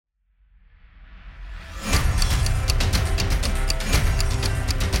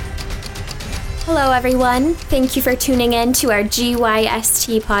Hello, everyone. Thank you for tuning in to our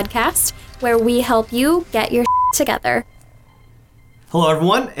GYST podcast, where we help you get your together. Hello,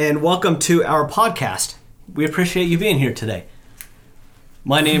 everyone, and welcome to our podcast. We appreciate you being here today.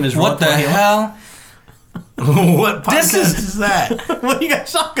 My name is What the hell? What podcast is that? What are you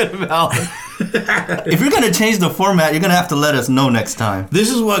guys talking about? If you're going to change the format, you're going to have to let us know next time. This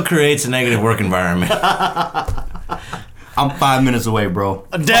is what creates a negative work environment. I'm 5 minutes away, bro.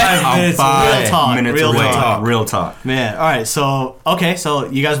 Damn, I'm it's 5 real talk. minutes Real away. talk. Real talk. Man, all right, so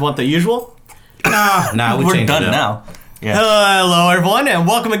you guys want the usual? Nah, We're changed done it up. now. Yeah. Hello, everyone, and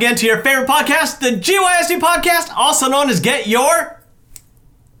welcome again to your favorite podcast, the GYST podcast, also known as Get Your...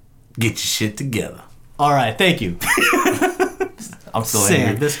 Get your shit together. All right, thank you. I'm still Sam,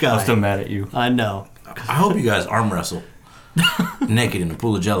 angry. this guy. I'm still mad at you. I know. I hope you guys arm wrestle naked in a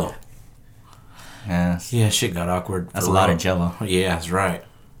pool of Jello. Yes. Yeah, shit got awkward. That's a lot of Jello. Yeah, that's right.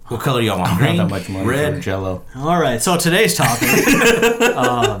 What color y'all want? I Green, don't have that much money red, for Jello. All right, so today's topic.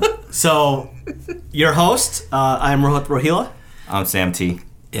 So, your host, I'm Rohit Rohila. I'm Sam T.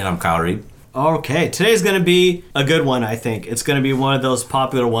 and I'm Kyle Reed. Okay, today's going to be a good one, I think. It's going to be one of those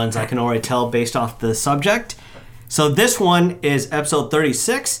popular ones I can already tell based off the subject. So this one is episode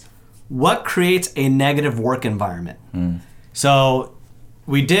 36, What Creates a Negative Work Environment? So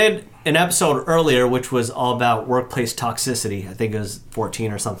we did an episode earlier which was all about workplace toxicity. I think it was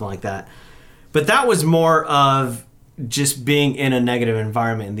 14 or something like that. But that was more of just being in a negative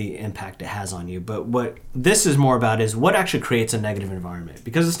environment and the impact it has on you. But what this is more about is what actually creates a negative environment.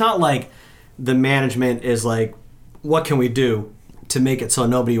 Because it's not like the management is like, what can we do to make it so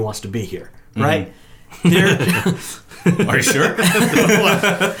nobody wants to be here, right? Are you sure?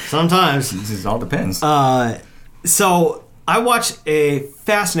 Sometimes. It all depends. So I watched a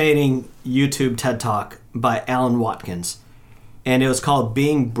fascinating YouTube TED Talk by Alan Watkins, and it was called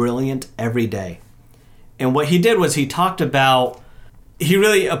Being Brilliant Every Day. And what he did was he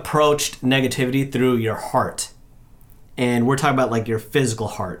really approached negativity through your heart. And we're talking about like your physical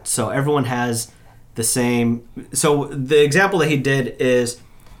heart. So everyone has the same. So the example that he did is,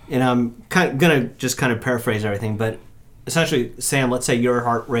 and I'm gonna just kind of paraphrase everything, but essentially, Sam, let's say your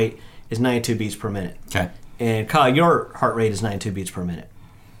heart rate is 92 beats per minute. Okay. And Kyle, your heart rate is 92 beats per minute.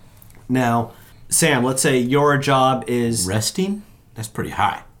 Now, Sam, let's say your job is... Resting? That's pretty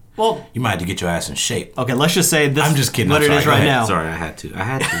high. Well, You might have to get your ass in shape. okay, let's just say this I'm just kidding. what I'm it sorry. is Go right ahead. now. Sorry, I had to.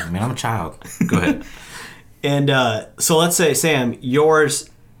 I mean, I'm a child. Go ahead. And so let's say, Sam,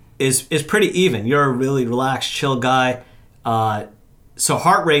 yours is pretty even. You're a really relaxed, chill guy. So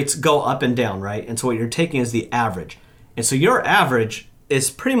heart rates go up and down, right? And so what you're taking is the average. And so your average is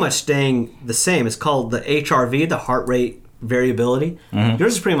pretty much staying the same. It's called the HRV, the heart rate variability.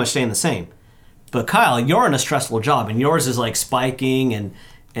 Yours is pretty much staying the same. But Kyle, you're in a stressful job, and yours is like spiking,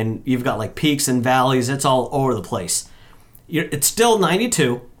 and you've got like peaks and valleys. It's all over the place. It's still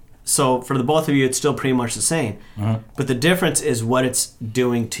 92. So for the both of you, it's still pretty much the same. But the difference is what it's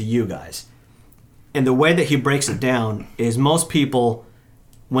doing to you guys. And the way that he breaks it down is most people,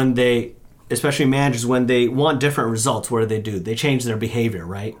 when they, especially managers, when they want different results, what do? They change their behavior,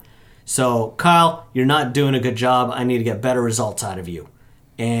 right? So Kyle, you're not doing a good job. I need to get better results out of you.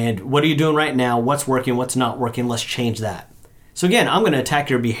 And what are you doing right now? What's working? What's not working? Let's change that. So again, I'm going to attack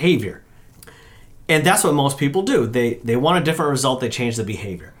your behavior. And that's what most people do. They want a different result. They change the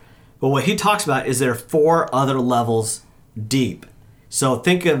behavior. But what he talks about is there are 4 other levels deep. So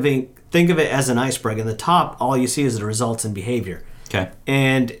think of it as an iceberg. In the top, all you see is the results and behavior. Okay.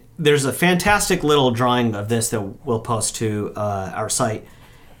 And there's a fantastic little drawing of this that we'll post to our site,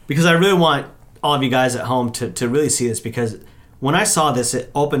 because I really want all of you guys at home to really see this, because when I saw this, it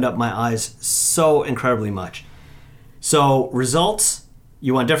opened up my eyes so incredibly much. So results,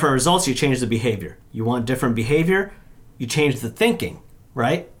 you want different results, you change the behavior. You want different behavior, you change the thinking,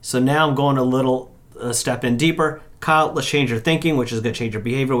 right? So now I'm going a step in deeper. Kyle, let's change your thinking, which is going to change your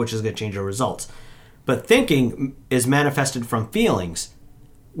behavior, which is going to change your results. But thinking is manifested from feelings,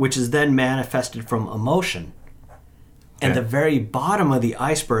 which is then manifested from emotion. And the very bottom of the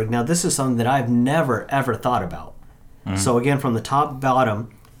iceberg, now this is something that I've never, ever thought about. So again, from the top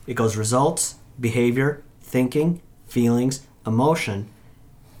bottom, it goes results, behavior, thinking, feelings, emotion,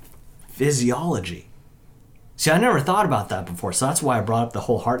 physiology. See, I never thought about that before, so that's why I brought up the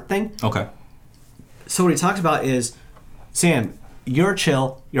whole heart thing. Okay. So what he talks about is, Sam, you're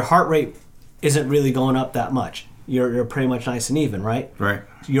chill, your heart rate isn't really going up that much. You're pretty much nice and even, right? Right.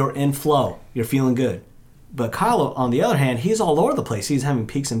 You're in flow. You're feeling good. But Kyle, on the other hand, he's all over the place. He's having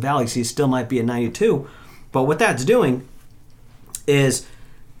peaks and valleys. He still might be at 92. But what that's doing is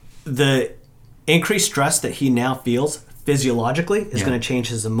the increased stress that he now feels physiologically is going to change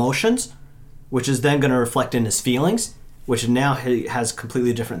his emotions, which is then going to reflect in his feelings, which now he has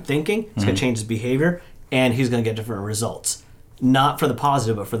completely different thinking. It's going to change his behavior, and he's going to get different results. Not for the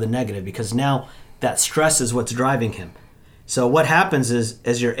positive, but for the negative, because now that stress is what's driving him. So what happens is,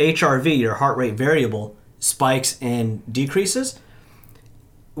 as your HRV, your heart rate variable, spikes and decreases,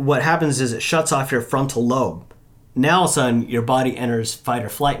 what happens is it shuts off your frontal lobe. Now all of a sudden, your body enters fight or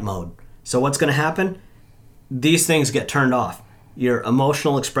flight mode. So what's going to happen? These things get turned off. Your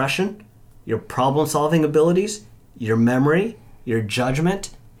emotional expression, your problem-solving abilities, your memory, your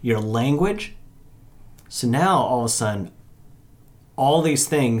judgment, your language. So now, all of a sudden, all these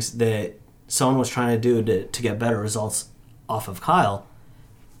things that someone was trying to do to get better results off of Kyle,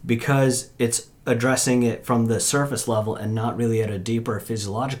 because it's addressing it from the surface level and not really at a deeper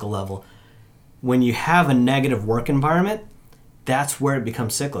physiological level, when you have a negative work environment, that's where it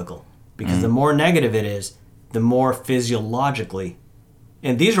becomes cyclical. Because the more negative it is, the more physiologically,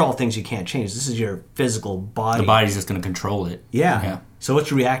 and these are all things you can't change. This is your physical body. The body's just going to control it. Yeah. So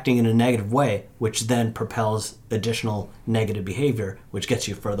it's reacting in a negative way, which then propels additional negative behavior, which gets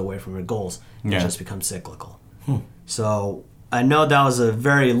you further away from your goals. It just becomes cyclical. So I know that was a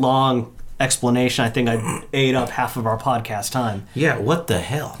very long explanation. I think I ate up half of our podcast time. Yeah, what the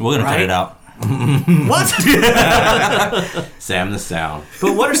hell? We're going to cut it out. What? Sam the Sound.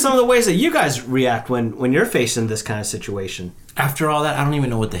 But what are some of the ways that you guys react when you're facing this kind of situation? After all that, I don't even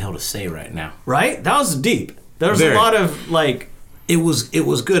know what the hell to say right now. Right? That was deep. There was a lot of, like... It was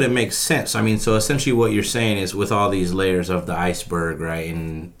good. It makes sense. I mean, so essentially what you're saying is with all these layers of the iceberg, right,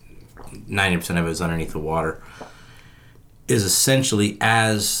 and 90% of it is underneath the water, is essentially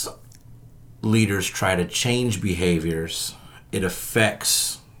as leaders try to change behaviors, it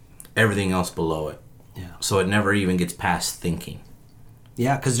affects everything else below it. Yeah. So it never even gets past thinking.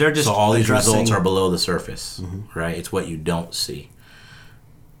 Yeah, because they're just So all these addressing... results are below the surface, right? It's what you don't see.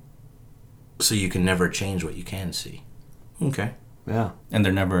 So you can never change what you can see. Okay. Yeah. And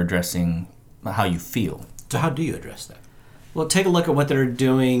they're never addressing how you feel. So how do you address that? Well, take a look at what they're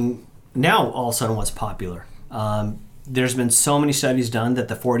doing now. All of a sudden, what's popular? There's been so many studies done that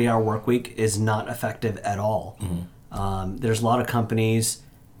the 40-hour work week is not effective at all. There's a lot of companies,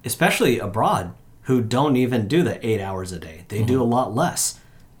 especially abroad, who don't even do the 8 hours a day. They do a lot less.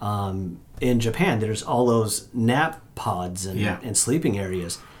 In Japan, there's all those nap pods and sleeping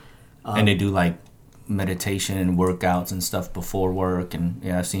areas. And they do like meditation and workouts and stuff before work, and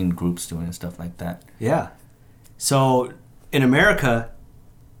I've seen groups doing stuff like that. Yeah. So in America,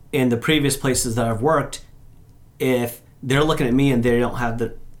 in the previous places that I've worked, if they're looking at me and they don't have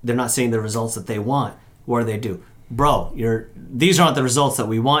they're not seeing the results that they want, what do? Bro, these aren't the results that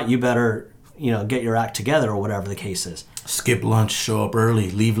we want. You better, get your act together, or whatever the case is. Skip lunch, show up early,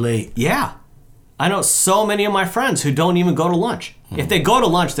 leave late. Yeah. I know so many of my friends who don't even go to lunch. If they go to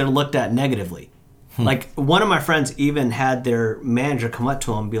lunch, they're looked at negatively. Like, one of my friends even had their manager come up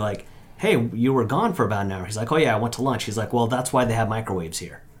to him and be like, hey, you were gone for about an hour. He's like, oh yeah, I went to lunch. He's like, well, that's why they have microwaves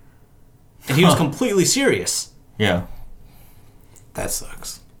here. And he was completely serious. Yeah. That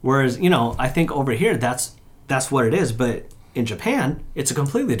sucks. Whereas, I think over here, that's what it is. But in Japan, it's a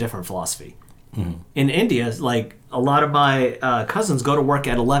completely different philosophy. In India, like, a lot of my cousins go to work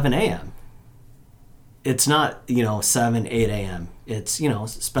at 11 a.m. It's not, 7, 8 a.m. It's,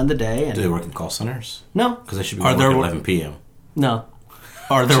 spend the day. And Do they work in call centers? No. Because they should be working at 11 p.m. No.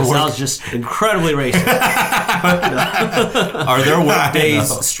 Are there I was just incredibly racist. Are their work days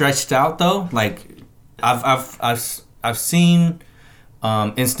stretched out though? Like, I've seen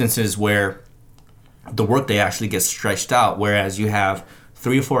instances where the workday actually gets stretched out, whereas you have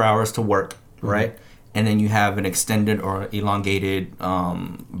 3 or 4 hours to work, right? And then you have an extended or elongated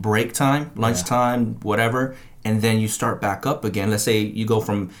break time, lunchtime, whatever, and then you start back up again. Let's say you go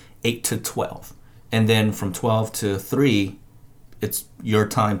from 8 to 12, and then from 12 to 3, it's your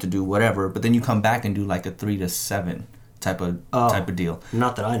time to do whatever, but then you come back and do like a 3 to 7 type of deal.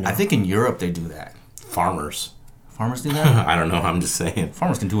 Not that I know. I think in Europe they do that. Farmers. Farmers do that? I don't know. I'm just saying.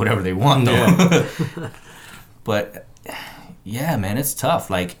 Farmers can do whatever they want, though. Yeah. But, yeah, man, it's tough.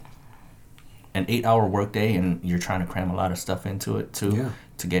 Like, an 8-hour workday, and you're trying to cram a lot of stuff into it, too,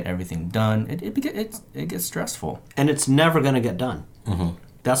 to get everything done. It gets stressful. And it's never going to get done.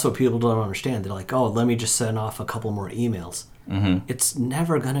 That's what people don't understand. They're like, oh, let me just send off a couple more emails. It's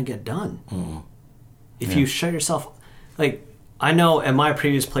never going to get done. If you shut yourself... Like, I know at my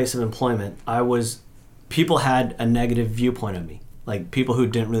previous place of employment, people had a negative viewpoint of me. Like, people who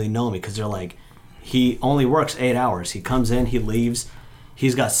didn't really know me, because they're like, he only works 8 hours. He comes in, he leaves.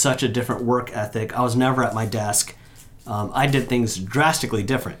 He's got such a different work ethic. I was never at my desk. I did things drastically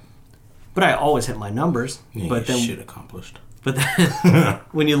different. But I always hit my numbers. Yeah, but then shit accomplished. But then,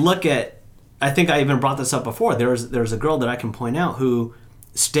 when you look at I think I even brought this up before. There's a girl that I can point out who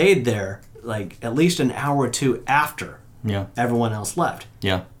stayed there like at least an hour or two after everyone else left.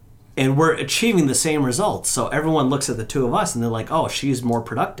 Yeah. And we're achieving the same results. So everyone looks at the two of us and they're like, oh, she's more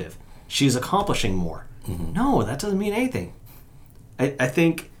productive. She's accomplishing more. Mm-hmm. No, that doesn't mean anything. I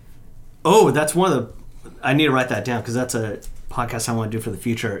think, that's one of the, I need to write that down because that's a podcast I want to do for the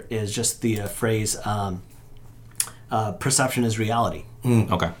future, is just the phrase, perception is reality.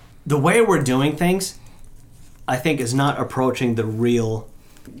 Okay. The way we're doing things, I think, is not approaching the real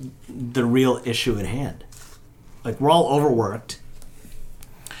issue at hand. Like, we're all overworked.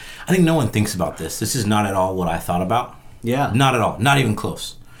 I think no one thinks about this. This is not at all what I thought about. Yeah. Not at all. Not even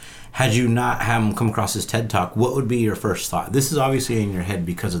close. Had you not come across this TED Talk, what would be your first thought? This is obviously in your head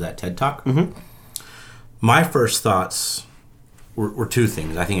because of that TED Talk. Mm-hmm. My first thoughts were two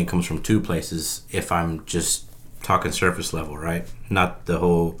things. I think it comes from two places if I'm just talking surface level, right? Not the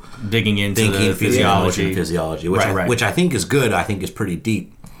whole digging into thinking, the physiology, which I think is good. I think is pretty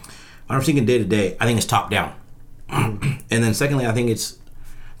deep. When I'm thinking day to day, I think it's top down. And then secondly, I think it's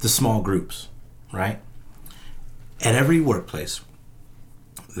the small groups, right? At every workplace,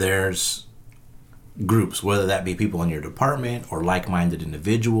 there's groups, whether that be people in your department or like-minded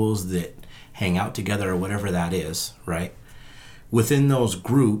individuals that hang out together or whatever that is, right? Within those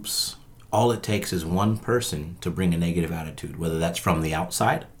groups, all it takes is one person to bring a negative attitude, whether that's from the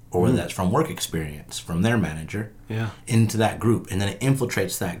outside or whether that's from work experience, from their manager, into that group. And then it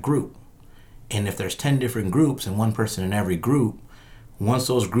infiltrates that group. And if there's 10 different groups and one person in every group, once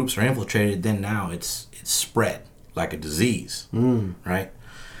those groups are infiltrated, then now it's spread like a disease, right?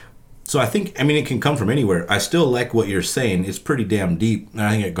 So I think, it can come from anywhere. I still like what you're saying. It's pretty damn deep, and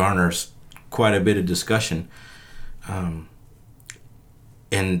I think it garners quite a bit of discussion.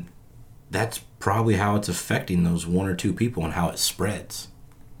 And that's probably how it's affecting those one or two people and how it spreads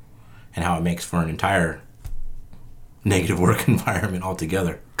and how it makes for an entire negative work environment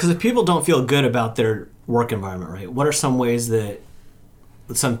altogether. Because if people don't feel good about their work environment, right, what are some ways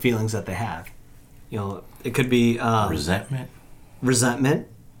some feelings that they have? It could be resentment,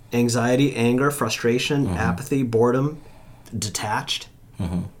 anxiety, anger, frustration, apathy, boredom, detached.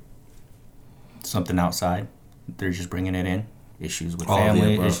 Mm-hmm. Something outside. They're just bringing it in. Issues with All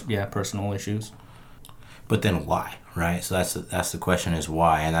family, personal issues. But then why, right? So that's the question, is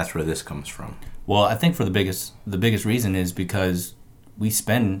why, and that's where this comes from. Well, I think for the biggest reason is because we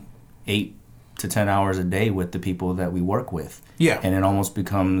spend 8 to 10 hours a day with the people that we work with. Yeah. And it almost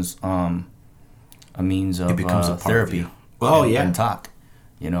becomes a means of therapy. And talk.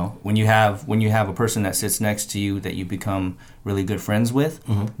 When you have a person that sits next to you that you become really good friends with,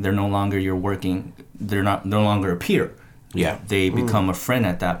 they're no longer they're no longer a peer. Yeah. They become a friend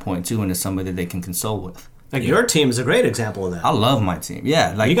at that point too, and it's somebody that they can console with. Like your team is a great example of that. I love my team.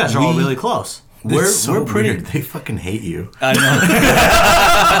 Yeah, like you guys are all really close. We're pretty. Weird. They fucking hate you. I know.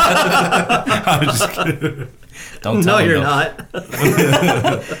 I'm just kidding. Don't tell No, them, you're though. not.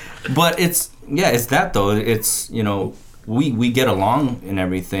 But it's that though. It's we get along and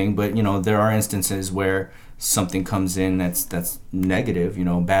everything, but there are instances where something comes in that's negative,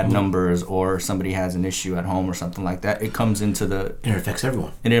 bad numbers, or somebody has an issue at home or something like that. It comes into And it affects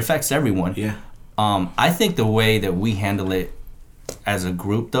everyone. And it affects everyone. Yeah. I think the way that we handle it as a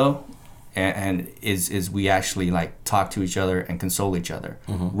group though, and is we actually like talk to each other and console each other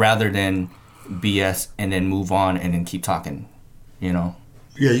rather than BS and then move on and then keep talking, Yeah,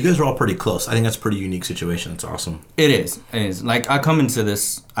 you guys are all pretty close. I think that's a pretty unique situation. It's awesome. It is. Like I came into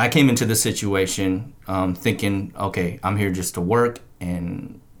this situation thinking, okay, I'm here just to work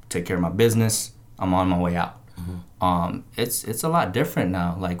and take care of my business. I'm on my way out. It's a lot different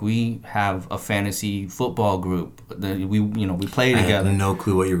now. Like we have a fantasy football group. We play together. I had no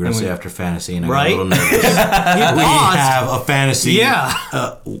clue what you were going to say after fantasy, and I Right? got a little nervous. We have a fantasy. Yeah.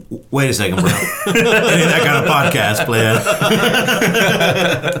 Wait a second, bro. It ain't that kind of podcast, player.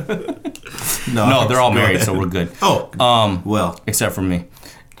 No, they're all married, so we're good. Oh, well, Except for me.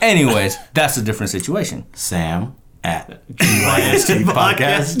 Anyways, that's a different situation. Sam at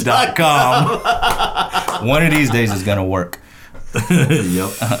gystpodcast.com. One of these days is gonna work. Yep.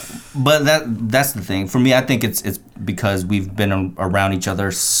 But that's the thing. For me, I think it's because we've been around each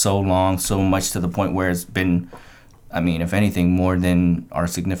other so long, so much to the point where it's been, if anything, more than our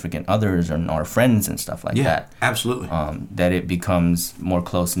significant others and our friends and stuff like that. Absolutely. That it becomes more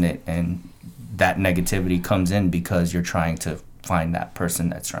close-knit, and that negativity comes in because you're trying to find that person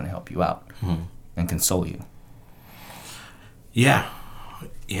that's trying to help you out and console you. Yeah.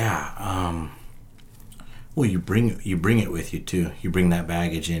 Well, you bring it with you too. You bring that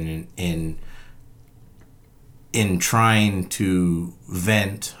baggage in trying to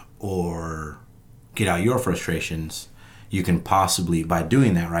vent or get out your frustrations, you can possibly, by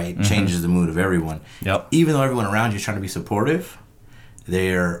doing that, right, it changes the mood of everyone. Yep. Even though everyone around you is trying to be supportive,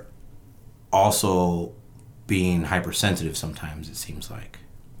 they're also being hypersensitive sometimes, it seems like.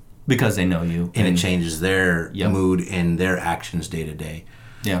 Because they know you. And it changes their Yep. mood and their actions day to day.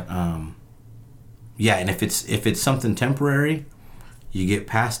 Yeah. Yeah, and if it's something temporary, you get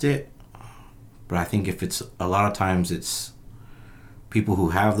past it. But I think if it's a lot of times it's people who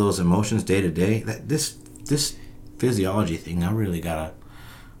have those emotions day to day, that this physiology thing, I really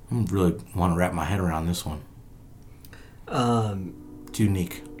want to wrap my head around this one. It's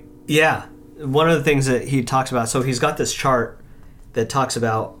unique. Yeah. One of the things that he talks about, so he's got this chart that talks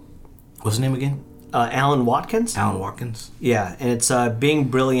about What's his name again? Alan Watkins. Alan Watkins. Yeah, and it's being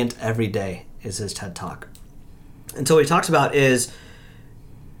brilliant every day is his TED Talk. And so what he talks about is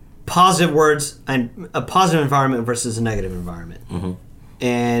positive words and a positive environment versus a negative environment. Mm-hmm.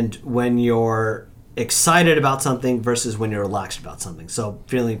 And when you're excited about something versus when you're relaxed about something. So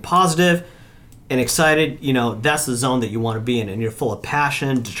feeling positive and excited, that's the zone that you want to be in. And you're full of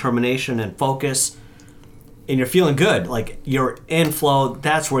passion, determination, and focus. And you're feeling good. Like you're in flow.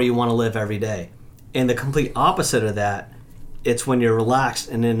 That's where you want to live every day. And the complete opposite of that, it's when you're relaxed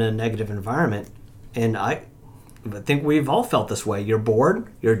and in a negative environment. And I think we've all felt this way. You're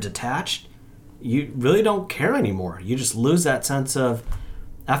bored. You're detached. You really don't care anymore. You just lose that sense of,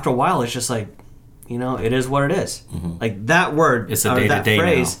 after a while, it's just like, it is what it is. Mm-hmm. Like that word, it's a day-to-day that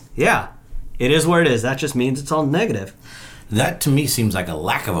phrase, now. Yeah, it is what it is. That just means it's all negative. That to me seems like a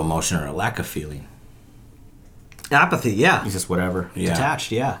lack of emotion or a lack of feeling. Apathy, yeah. It's just whatever. Yeah.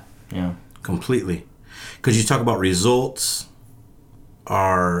 Detached, yeah. Yeah. Completely. Because you talk about results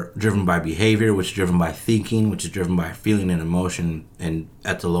are driven by behavior, which is driven by thinking, which is driven by feeling and emotion, and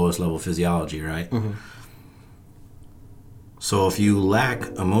at the lowest level physiology, right? Mm-hmm. So if you lack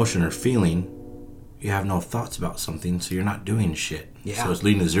emotion or feeling, you have no thoughts about something, so you're not doing shit. Yeah. So it's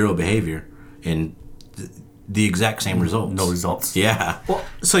leading to zero behavior and the exact same results. No results. Yeah. Well,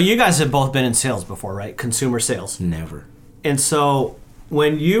 so you guys have both been in sales before, right? Consumer sales. Never. And so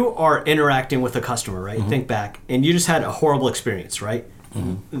when you are interacting with a customer, right? Mm-hmm. Think back, and you just had a horrible experience, right?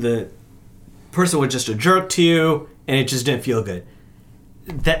 Mm-hmm. The person was just a jerk to you, and it just didn't feel good.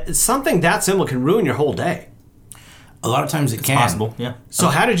 That something that simple can ruin your whole day. A lot of times it can. Possible. Yeah. So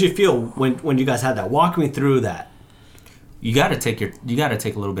how did you feel when you guys had that? Walk me through that. You got to take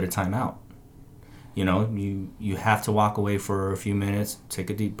a little bit of time out. You have to walk away for a few minutes, take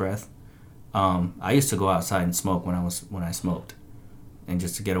a deep breath. I used to go outside and smoke when I smoked, and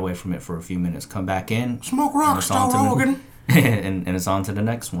just to get away from it for a few minutes, come back in, Smoke rock, start Rogan. and it's on to the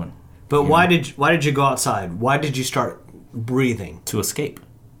next one. But why did you go outside? Why did you start breathing? To escape,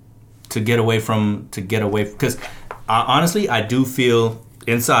 to get away because honestly, I do feel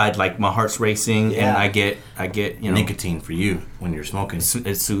inside like my heart's racing, and I get Nicotine for you when you're smoking.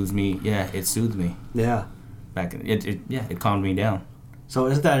 It soothes me. Yeah, it soothes me. Yeah. It calmed me down. So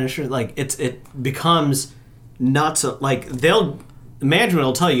isn't that interesting? Like it becomes not so like management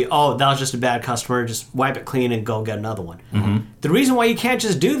will tell you, oh, that was just a bad customer, just wipe it clean and go get another one. Mm-hmm. The reason why you can't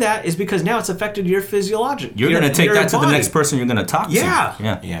just do that is because now it's affected your physiology. You're going to take that to the next person you're going to talk to.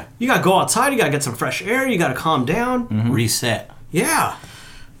 Yeah. You got to go outside. You got to get some fresh air. You got to calm down. Mm-hmm. Reset. Yeah.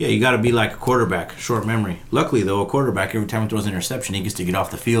 Yeah, you got to be like a quarterback, short memory. Luckily, though, a quarterback, every time he throws an interception, he gets to get off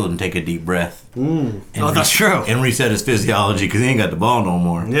the field and take a deep breath. That's true. And reset his physiology because he ain't got the ball no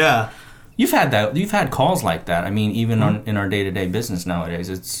more. Yeah. You've had that. You've had calls like that. I mean, even in our day-to-day business nowadays,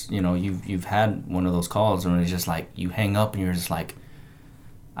 it's you've had one of those calls and it's just like you hang up and you're just like,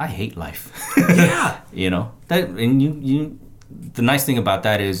 I hate life. Yeah. That, and you. The nice thing about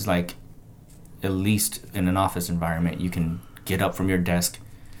that is like, at least in an office environment, you can get up from your desk,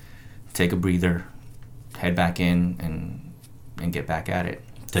 take a breather, head back in, and get back at it.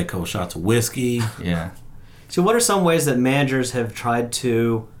 Take a couple shots of whiskey. Yeah. So what are some ways that managers have tried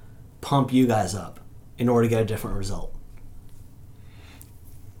to pump you guys up in order to get a different result?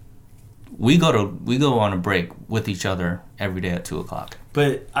 We go on a break with each other every day at 2:00.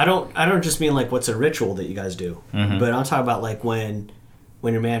 But I don't just mean like what's a ritual that you guys do. Mm-hmm. But I'm talking about like when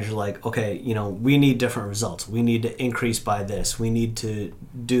your manager's like, okay, we need different results. We need to increase by this. We need to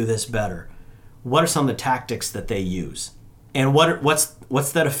do this better. What are some of the tactics that they use? And what's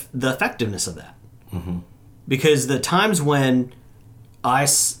the effectiveness of that? Mm-hmm. Because the times when I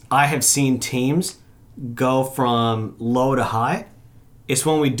have seen teams go from low to high, it's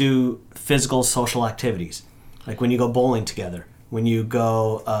when we do physical social activities. Like when you go bowling together, when you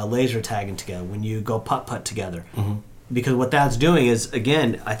go laser tagging together, when you go putt-putt together. Mm-hmm. Because what that's doing is,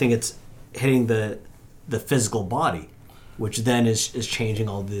 again, I think it's hitting the physical body. which then is changing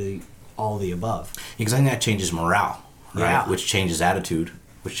all the above. Because I think that changes morale, right? Yeah. Which changes attitude,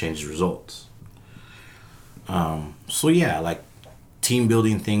 which changes results. So yeah, like team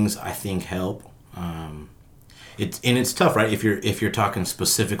building things I think help. It's tough, right? If you're talking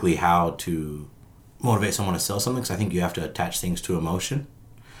specifically how to motivate someone to sell something, because I think you have to attach things to emotion.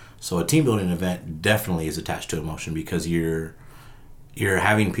 So a team building event definitely is attached to emotion because you're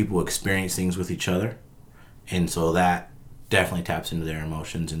having people experience things with each other, and so that definitely taps into their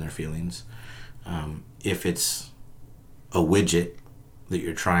emotions and their feelings. If it's a widget that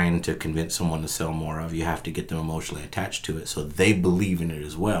you're trying to convince someone to sell more of, you have to get them emotionally attached to it so they believe in it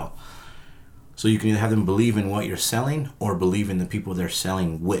as well. So you can either have them believe in what you're selling or believe in the people they're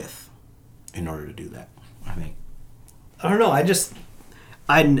selling with in order to do that, I think. I don't know.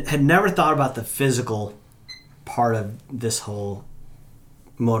 I had never thought about the physical part of this whole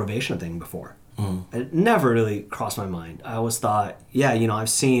motivation thing before. It never really crossed my mind. I always thought, yeah, I've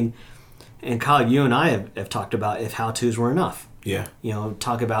seen, and Kyle, you and I have talked about if how-tos were enough. Yeah.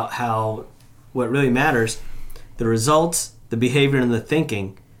 Talk about how what really matters, the results, the behavior, and the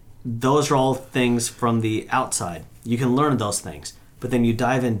thinking, those are all things from the outside. You can learn those things, but then you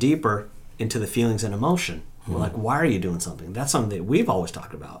dive in deeper into the feelings and emotion. We're like, why are you doing something? That's something that we've always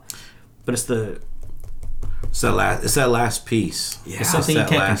talked about. But it's that last piece. Yeah. It's something you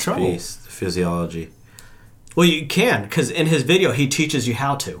can't control. Piece, the physiology. Well, you can, because in his video, he teaches you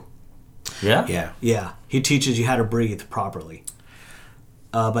how to. Yeah? Yeah. Yeah, he teaches you how to breathe properly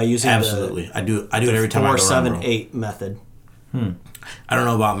by using Absolutely. I do it every time I go run, bro. 4-7-8 method. I don't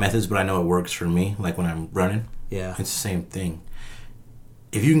know about methods, but I know it works for me. Like when I'm running, Yeah. it's the same thing.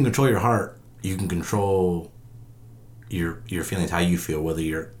 If you can control your heart, you can control your feelings, how you feel, whether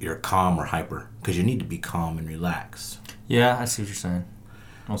you're calm or hyper, because you need to be calm and relaxed. Yeah, I see what you're saying.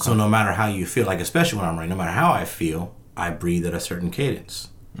 Okay. So no matter how you feel, like especially when I'm running, no matter how I feel, I breathe at a certain cadence,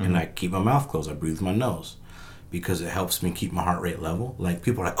 and I keep my mouth closed. I breathe with my nose because it helps me keep my heart rate level. Like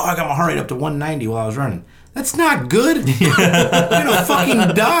people are like, "Oh, I got my heart rate up to 190 while I was running." That's not good. You're gonna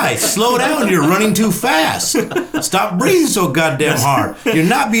fucking die. Slow down. You're running too fast. Stop breathing so goddamn hard. You're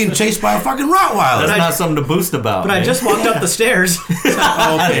not being chased by a fucking Rottweiler. That's not something to boast about. But I just walked up the stairs.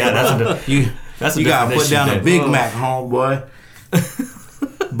 Okay, Yeah, that's you gotta put down a definition, Big then. Mac, homeboy.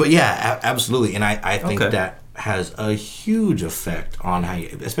 But yeah, absolutely, and I think Okay. that has a huge effect on how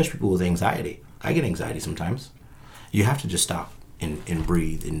you, especially people with anxiety. I get anxiety sometimes. You have to just stop and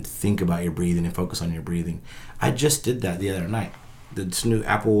breathe and think about your breathing and focus on your breathing. I just did that the other night. This new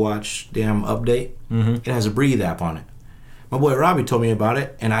Apple Watch damn update, it has a breathe app on it. My boy Robbie told me about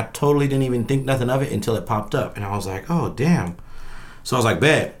it, and I totally didn't even think nothing of it until it popped up, and I was like, oh damn. So I was like,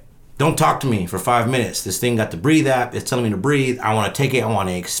 babe, don't talk to me for 5 minutes. This thing got the breathe app. It's telling me to breathe. I want to take it. I want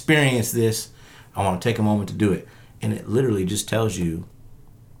to experience this. I want to take a moment to do it. And it literally just tells you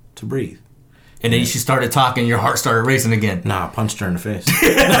to breathe. And then she started talking, your heart started racing again. Nah, I punched her in the face.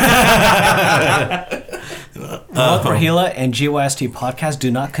 Both Rahila and GYST podcast do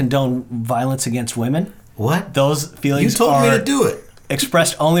not condone violence against women. What? Those feelings You told are me to do it.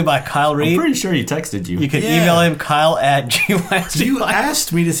 expressed only by Kyle I'm Reed. pretty sure he texted you. You can Yeah. email him, Kyle at GYST. You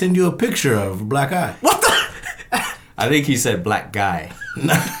asked me to send you a picture of a black eye. I think he said black guy.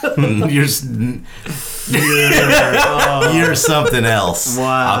 you're something else.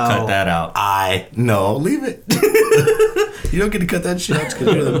 Wow. I'll cut that out. No, leave it. You don't get to cut that shit out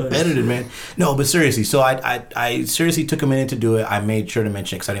because you're the edited man. No, but seriously, so I seriously took a minute to do it. I made sure to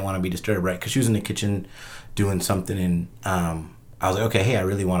mention it because I didn't want to be disturbed, right? Because she was in the kitchen doing something, and I was like, okay, hey, I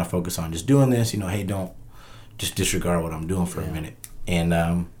really want to focus on just doing this. Hey, don't just disregard what I'm doing for a minute.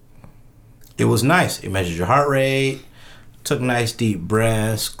 And it was nice. It measured your heart rate. Took nice deep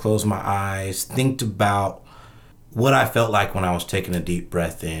breaths, closed my eyes, think about what I felt like when I was taking a deep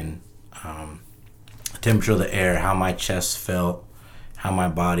breath in, temperature of the air, how my chest felt, how my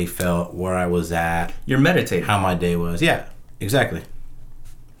body felt, where I was at, You're meditating. how my day was. Yeah, exactly.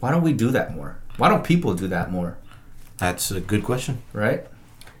 Why don't we do that more? Why don't people do that more? That's a good question. Right?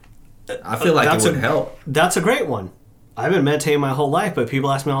 I feel like it would help. That's a great one. I've been meditating my whole life, but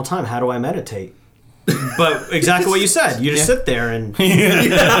people ask me all the time, how do I meditate? But exactly what you said. You just sit there and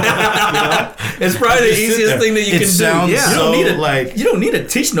It's probably the easiest thing that you can sounds do. Yeah. so You don't need to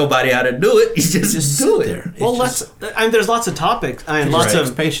teach nobody how to do it. You just do it. There. well, there's lots of topics. Lots Right.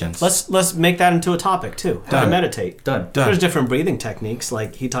 of Patience. Let's make that into a topic too. How to Done. meditate. Done. There's different breathing techniques.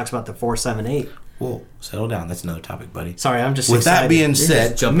 Like he talks about the 4-7-8. Whoa, settle down. That's another topic, buddy. Sorry, I'm just With excited. that being Just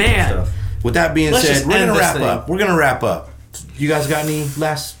said, jumping on Man. stuff. With that being Let's said, just we're end gonna this wrap thing. up. We're gonna wrap up. You guys got any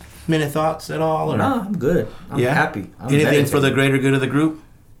last minute thoughts at all? Or? No, I'm good. I'm happy. I'm Anything for the meditating. greater good of the group?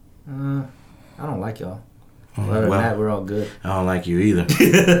 I don't like y'all. Other than that, we're all good. I don't like you either.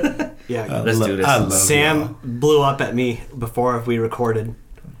 Yeah, Let's do this. I love Sam blew up at me before we recorded.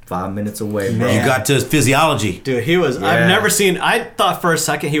 5 minutes away, bro. you got to his physiology. Dude, he was. Yeah. I've never seen. I thought for a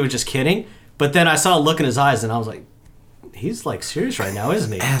second he was just kidding, but then I saw a look in his eyes, and I was like, he's like serious right now,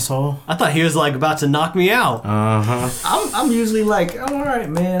 isn't he? Asshole. I thought he was like about to knock me out. I'm usually like, I'm all right,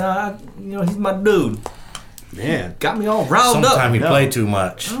 man. He's my dude. Man, Got me all riled up. Sometimes you No. play too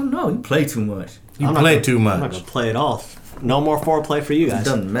much. I don't know. You play too much. You play too I'm not much. gonna play it all. No more foreplay for you I'm guys.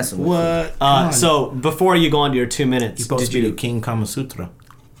 done messing with you. What? Come on. So before you go on to your 2 minutes, You're supposed did to be you the King Kama Sutra.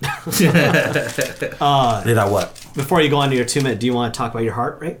 Did I what? before you go on to your 2 minute, do you want to talk about your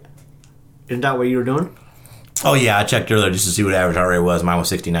heart rate? Isn't that what you were doing? Oh yeah, I checked earlier just to see what average heart rate was. Mine was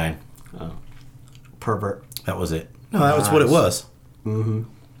 69. Pervert. That was it. No, that was what it was. Mm-hmm.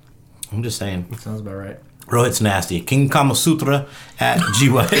 I'm just saying. Sounds about right. Rohit's nasty. King Kama Sutra at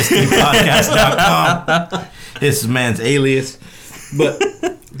gysdpodcast.com. This man's alias. But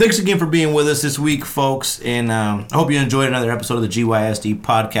thanks again for being with us this week, folks. And I hope you enjoyed another episode of the GYSD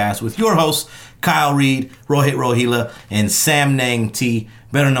podcast with your hosts, Kyle Reed, Rohit Rohila, and Sam Nang T,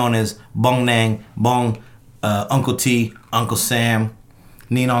 better known as Bong Nang, Bong, Uncle T, Uncle Sam,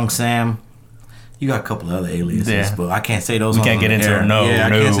 Ninong Sam. You got a couple of other aliases, Yeah. but I can't say those We on can't the get into air. it. No, I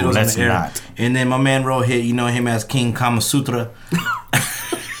no, can't say those on let's the air. not. And then my man Rohit, you know him as King Kama Sutra.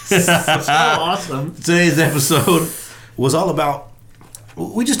 Awesome. Today's episode was all about,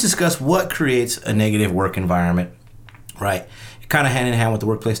 we just discussed what creates a negative work environment, right? Kind of hand in hand with the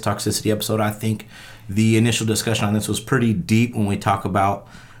workplace toxicity episode. I think the initial discussion on this was pretty deep when we talk about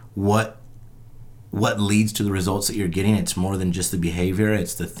what leads to the results that you're getting. It's more than just the behavior.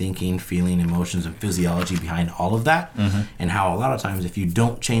 It's the thinking, feeling, emotions, and physiology behind all of that. Mm-hmm. And how a lot of times if you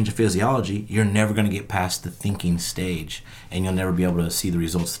don't change the physiology, you're never going to get past the thinking stage. And you'll never be able to see the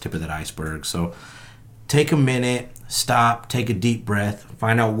results at the tip of that iceberg. So take a minute, stop, take a deep breath,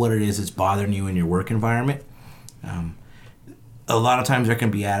 find out what it is that's bothering you in your work environment. A lot of times there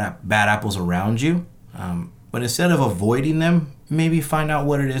can be bad apples around you. But instead of avoiding them, maybe find out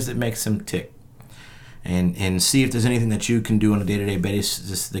what it is that makes them tick. And see if there's anything that you can do on a day-to-day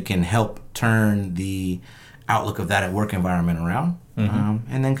basis that can help turn the outlook of that at work environment around,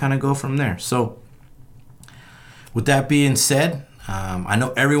 and then kind of go from there. So with that being said, I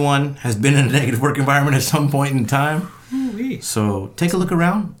know everyone has been in a negative work environment at some point in time. So take a look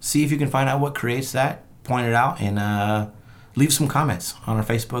around, see if you can find out what creates that, point it out, and leave some comments on our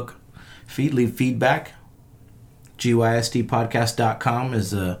Facebook feed, leave feedback. GYSDpodcast.com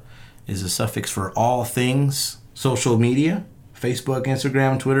is a suffix for all things social media, Facebook,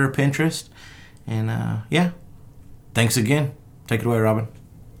 Instagram, Twitter, Pinterest. And yeah, thanks again. Take it away, Robin.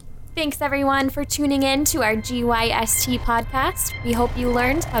 Thanks everyone for tuning in to our GYST podcast. We hope you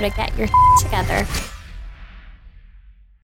learned how to get your together.